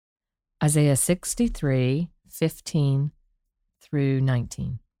Isaiah 63:15 through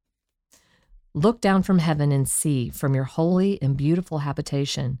 19. Look down from heaven and see, from your holy and beautiful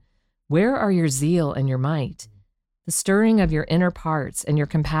habitation. Where are your zeal and your might? The stirring of your inner parts and your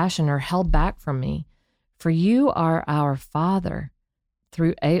compassion are held back from me. For you are our Father.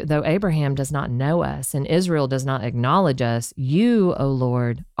 Though Abraham does not know us and Israel does not acknowledge us, you, O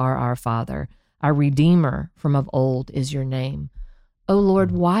Lord, are our Father. Our Redeemer from of old is your name. O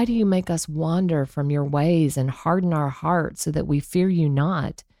Lord, why do you make us wander from your ways and harden our hearts so that we fear you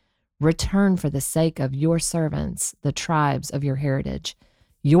not? Return for the sake of your servants, the tribes of your heritage.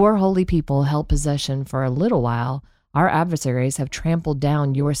 Your holy people held possession for a little while. Our adversaries have trampled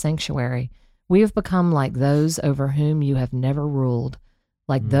down your sanctuary. We have become like those over whom you have never ruled,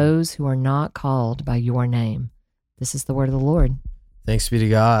 like those who are not called by your name. This is the word of the Lord. Thanks be to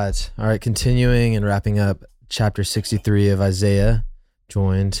God. All right, continuing and wrapping up chapter 63 of Isaiah,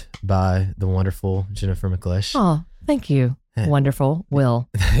 joined by the wonderful Jennifer McLeish. Oh, thank you. Wonderful, Will.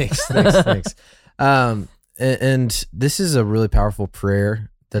 Thanks. And this is a really powerful prayer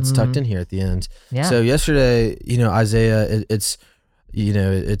that's tucked in here at the end. Yeah. So yesterday, Isaiah,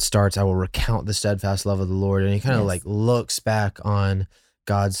 it starts, I will recount the steadfast love of the Lord. And he kind of like looks back on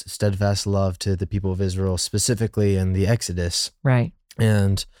God's steadfast love to the people of Israel, specifically in the Exodus. Right.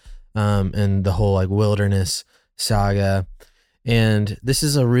 And the whole like wilderness saga. And this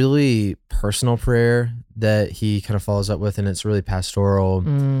is a really personal prayer that he kind of follows up with, and it's really pastoral.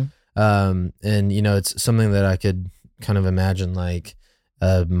 And, it's something that I could kind of imagine like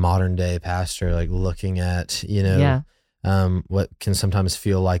a modern day pastor, like looking at, what can sometimes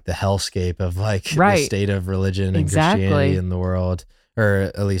feel like the hellscape of like the state of religion and Christianity in the world,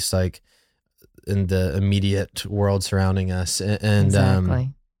 or at least like in the immediate world surrounding us, and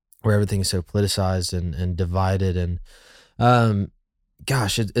where everything is so politicized and divided. And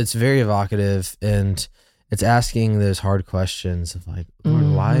it's very evocative, and it's asking those hard questions of like,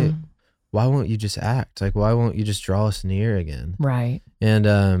 Lord, why won't you just act? Like, why won't you just draw us near again? Right.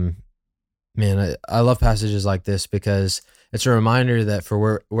 And man, I love passages like this because it's a reminder that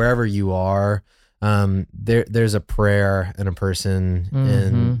for wherever you are, there's a prayer and a person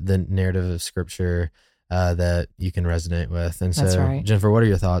in the narrative of Scripture that you can resonate with. And That's so, right. Jennifer, what are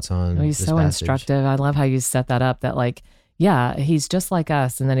your thoughts on He's this so passage? instructive. I love how you set that up, that like, he's just like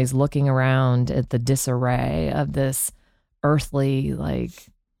us, and then he's looking around at the disarray of this earthly, like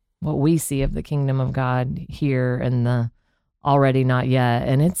what we see of the kingdom of God here and the already not yet,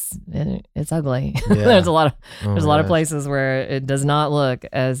 and it's ugly. There's a lot of places where it does not look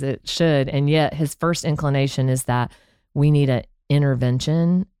as it should, and yet his first inclination is that we need an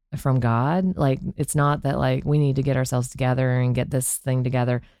intervention from God. Like, it's not that like we need to get ourselves together and get this thing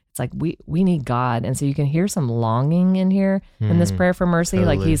together. It's like we need God. And so you can hear some longing in here in this prayer for mercy.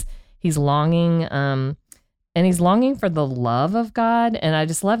 Totally. Like he's longing, and he's longing for the love of God. And I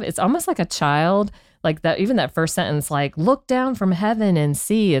just love it. It's almost like a child, like that, even that first sentence, like, look down from heaven and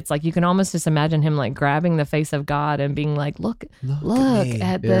see. It's like you can almost just imagine him like grabbing the face of God and being like, look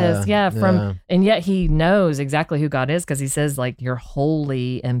at this. And yet he knows exactly who God is, because he says like your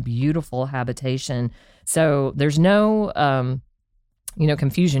holy and beautiful habitation. So there's no,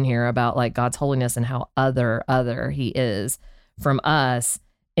 confusion here about like God's holiness and how other he is from us.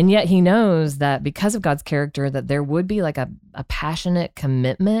 And yet he knows that because of God's character, that there would be like a passionate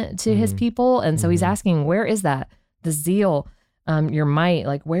commitment to his people. And so he's asking, where is that? The zeal, your might,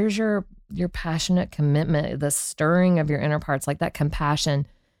 like where's your passionate commitment, the stirring of your inner parts, like that compassion.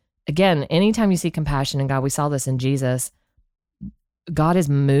 Again, anytime you see compassion in God, we saw this in Jesus, God is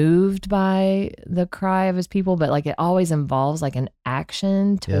moved by the cry of his people, but like it always involves like an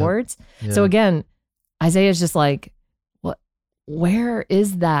action towards. Yeah. So again, Isaiah's just like, where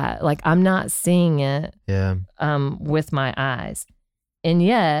is that? Like, I'm not seeing it with my eyes. And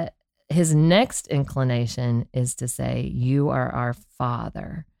yet his next inclination is to say, you are our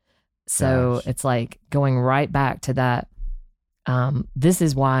Father. So it's like going right back to that. This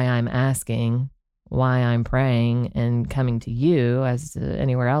is why I'm asking, why I'm praying and coming to you as to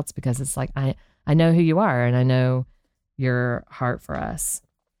anywhere else, because it's like, I know who you are, and I know your heart for us.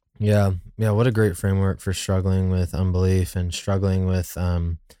 Yeah. What a great framework for struggling with unbelief and struggling with,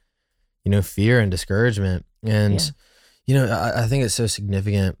 fear and discouragement. And, I think it's so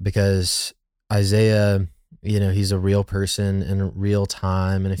significant because Isaiah, he's a real person in real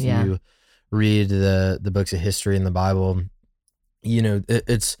time. And if you read the books of history in the Bible,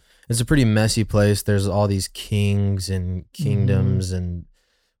 it's a pretty messy place. There's all these kings and kingdoms and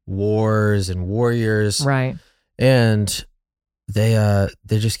wars and warriors. Right. And they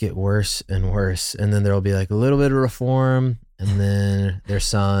just get worse and worse, and then there'll be like a little bit of reform, and then their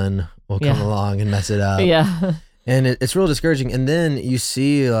son will come along and mess it up. Yeah. And it's real discouraging. And then you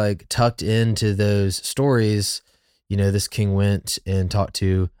see like tucked into those stories, this king went and talked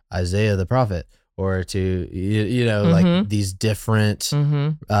to Isaiah the prophet, or to, like these different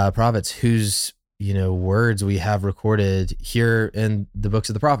prophets whose, words we have recorded here in the books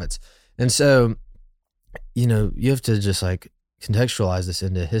of the prophets. And so, you have to just like contextualize this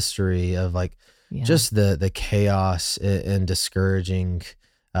into history of like just the chaos and discouraging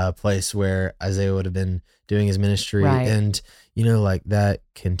place where Isaiah would have been doing his ministry. Right. And, like that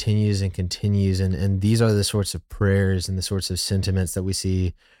continues and continues. And these are the sorts of prayers and the sorts of sentiments that we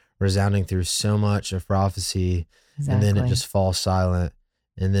see resounding through so much of prophecy. Exactly. And then it just falls silent.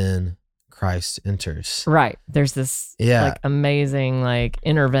 And then Christ enters. Right. There's this like amazing like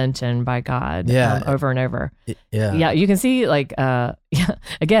intervention by God over and over. Yeah. You can see like,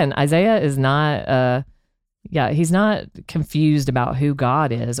 again, Isaiah is not, he's not confused about who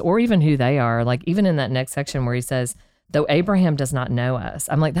God is or even who they are. Like even in that next section where he says, though Abraham does not know us.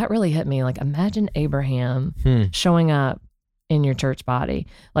 I'm like, that really hit me. Like imagine Abraham showing up in your church body.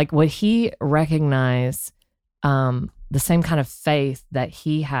 Like would he recognize, the same kind of faith that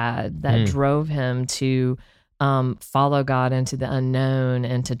he had that drove him to follow God into the unknown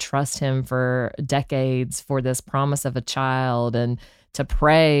and to trust him for decades for this promise of a child and to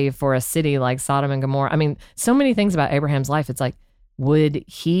pray for a city like Sodom and Gomorrah. I mean, so many things about Abraham's life. It's like, would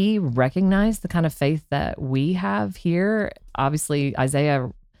he recognize the kind of faith that we have here? Obviously,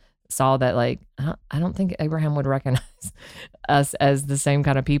 Isaiah saw that like, I don't think Abraham would recognize us as the same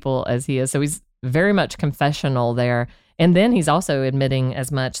kind of people as he is. So he's very much confessional there. And then he's also admitting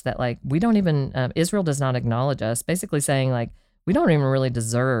as much that like, we don't even, Israel does not acknowledge us, basically saying like, we don't even really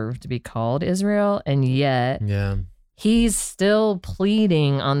deserve to be called Israel. And yet he's still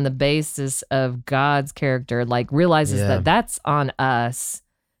pleading on the basis of God's character, like realizes that that's on us,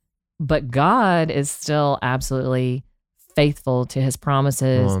 but God is still absolutely faithful to his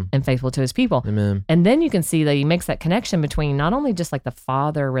promises and faithful to his people. Amen. And then you can see that he makes that connection between not only just like the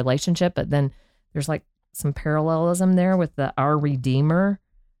father relationship, but then there's like some parallelism there with our Redeemer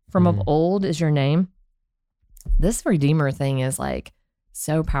from of old is your name. This Redeemer thing is like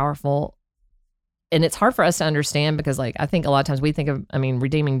so powerful. And it's hard for us to understand because like, I think a lot of times we think of,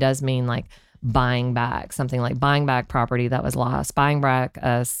 redeeming does mean like buying back something, like buying back property that was lost, buying back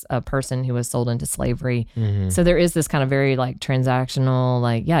a person who was sold into slavery. So there is this kind of very like transactional,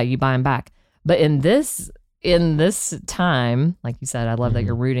 like, you buy them back. But in this time, like you said, I love that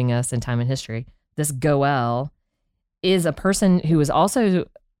you're rooting us in time and history. This Goel is a person who is also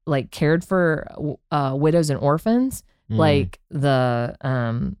like cared for widows and orphans, like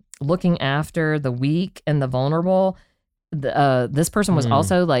the looking after the weak and the vulnerable. This person was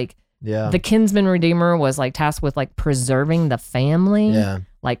also like the kinsman redeemer was like tasked with like preserving the family,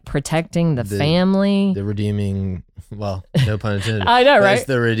 like protecting the family. The redeeming, well, no pun intended. I know, right? It's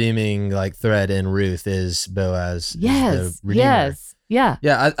the redeeming like thread in Ruth is Boaz. Yes, the redeemer. yes. Yeah.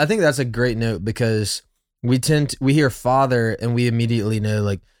 Yeah, I think that's a great note because we hear father and we immediately know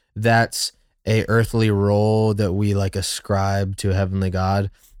like that's a earthly role that we like ascribe to a heavenly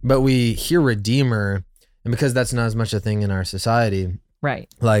God. But we hear redeemer, and because that's not as much a thing in our society, right?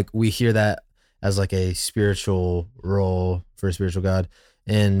 Like we hear that as like a spiritual role for a spiritual God.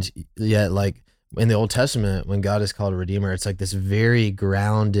 And yet like in the Old Testament, when God is called a redeemer, it's like this very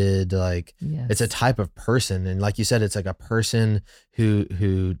grounded, like it's a type of person. And like you said, it's like a person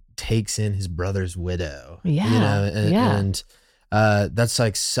who takes in his brother's widow, and that's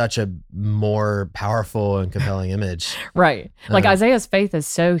like such a more powerful and compelling image. Right. Like Isaiah's faith is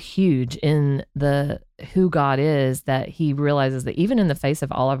so huge in who God is that he realizes that even in the face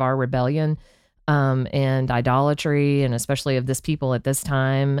of all of our rebellion, and idolatry, and especially of this people at this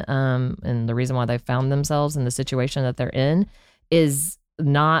time, and the reason why they found themselves in the situation that they're in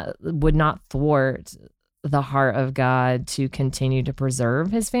would not thwart the heart of God to continue to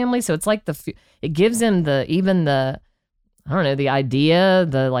preserve his family. So it's like it gives him the idea,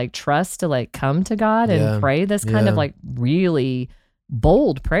 the like trust to like come to God and pray this kind of like really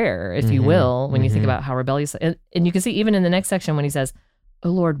bold prayer, if you will, when you think about how rebellious, and you can see even in the next section when he says, "Oh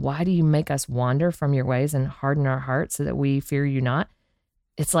Lord, why do you make us wander from your ways and harden our hearts so that we fear you not?"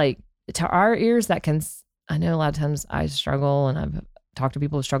 It's like to our ears I know a lot of times I struggle, and I've talked to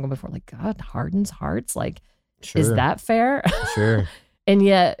people who struggle before, like, God hardens hearts. Like, is that fair? Sure. And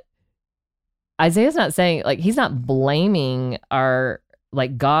yet Isaiah's not saying, like, he's not blaming our,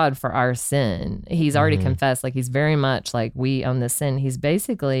 like, God for our sin. He's already confessed, like, he's very much like, we own this sin. He's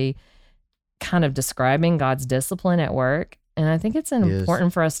basically kind of describing God's discipline at work. And I think it's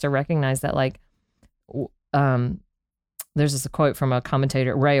important for us to recognize that, like, there's this quote from a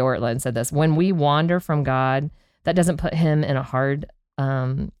commentator, Ray Ortlund said this: when we wander from God, that doesn't put him in a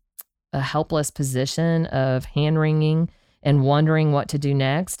helpless position of hand-wringing and wondering what to do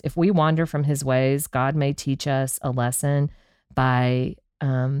next. If we wander from his ways, God may teach us a lesson by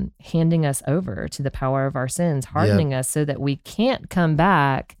handing us over to the power of our sins, hardening us so that we can't come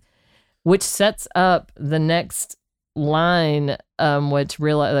back, which sets up the next line, which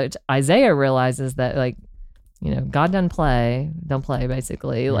Isaiah realizes that, like, God don't play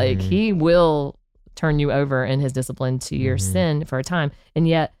basically. Mm-hmm. Like, he will turn you over in his discipline to your sin for a time. And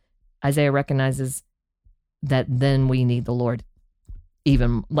yet Isaiah recognizes that then we need the Lord,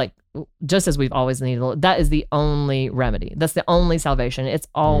 even like just as we've always needed the Lord. That is the only remedy. That's the only salvation. It's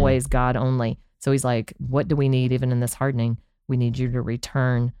always God only. So he's like, what do we need even in this hardening? We need you to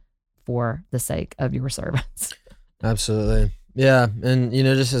return for the sake of your servants. Absolutely. Yeah. And,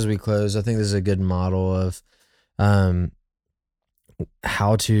 just as we close, I think this is a good model of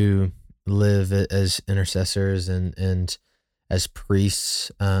how to live as intercessors and as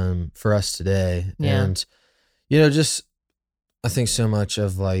priests for us today. Yeah. And, just I think so much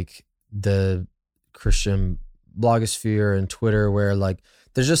of like the Christian blogosphere and Twitter where like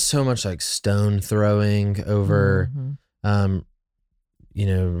there's just so much like stone throwing over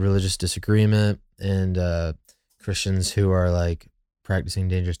religious disagreement and Christians who are like practicing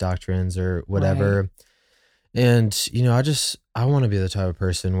dangerous doctrines or whatever. Right. And, I want to be the type of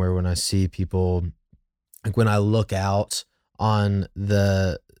person where when I see people, like when I look out on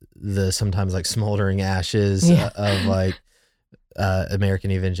the sometimes like smoldering ashes of like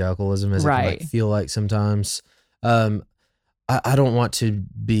American evangelicalism, as it can like feel like sometimes, I don't want to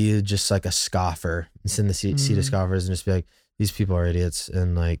be just like a scoffer and send the seat of scoffers and just be like, these people are idiots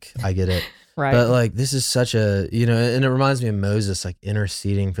and like, I get it. Right. But like, this is such a, and it reminds me of Moses, like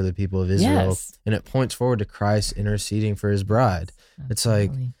interceding for the people of Israel. Yes. And it points forward to Christ interceding for his bride. Absolutely. It's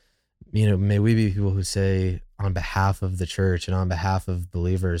like, may we be people who say on behalf of the church and on behalf of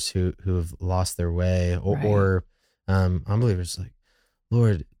believers who have lost their way or unbelievers, like,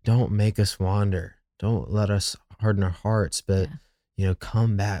 Lord, don't make us wander. Don't let us harden our hearts, but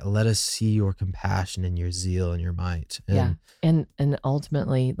come back. Let us see your compassion and your zeal and your might. And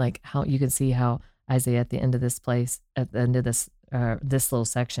ultimately, like how you can see how Isaiah at the end of this this little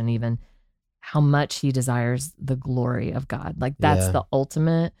section, even how much he desires the glory of God. Like that's the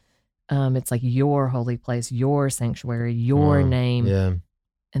ultimate. It's like your holy place, your sanctuary, your name. Yeah.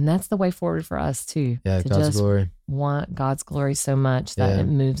 And that's the way forward for us too. Yeah, to God's just glory. Want God's glory so much that it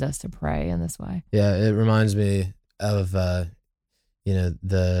moves us to pray in this way. Yeah, it reminds me of the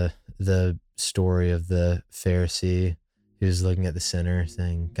story of the Pharisee who's looking at the sinner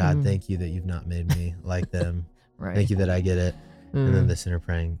saying, God, thank you that you've not made me like them. Right. Thank you that I get it. And then the sinner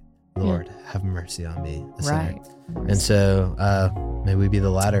praying, Lord, have mercy on me, a sinner. And so may we be the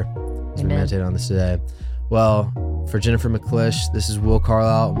latter as we meditate on this today. Well, for Jennifer McClish, this is Will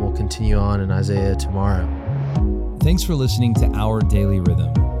Carlisle, and we'll continue on in Isaiah tomorrow. Thanks for listening to Our Daily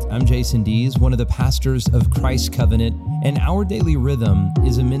Rhythm. I'm Jason Dees, one of the pastors of Christ Covenant, and Our Daily Rhythm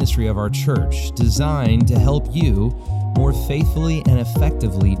is a ministry of our church designed to help you more faithfully and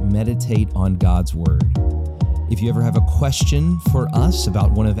effectively meditate on God's Word. If you ever have a question for us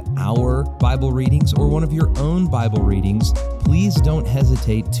about one of our Bible readings or one of your own Bible readings, please don't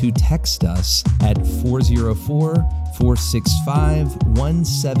hesitate to text us at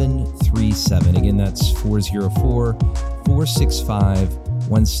 404-465-1737. Again, that's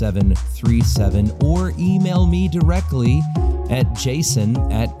 404-465-1737, or email me directly at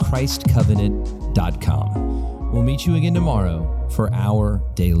jason@christcovenant.com. We'll meet you again tomorrow for Our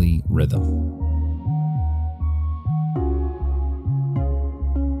Daily Rhythm.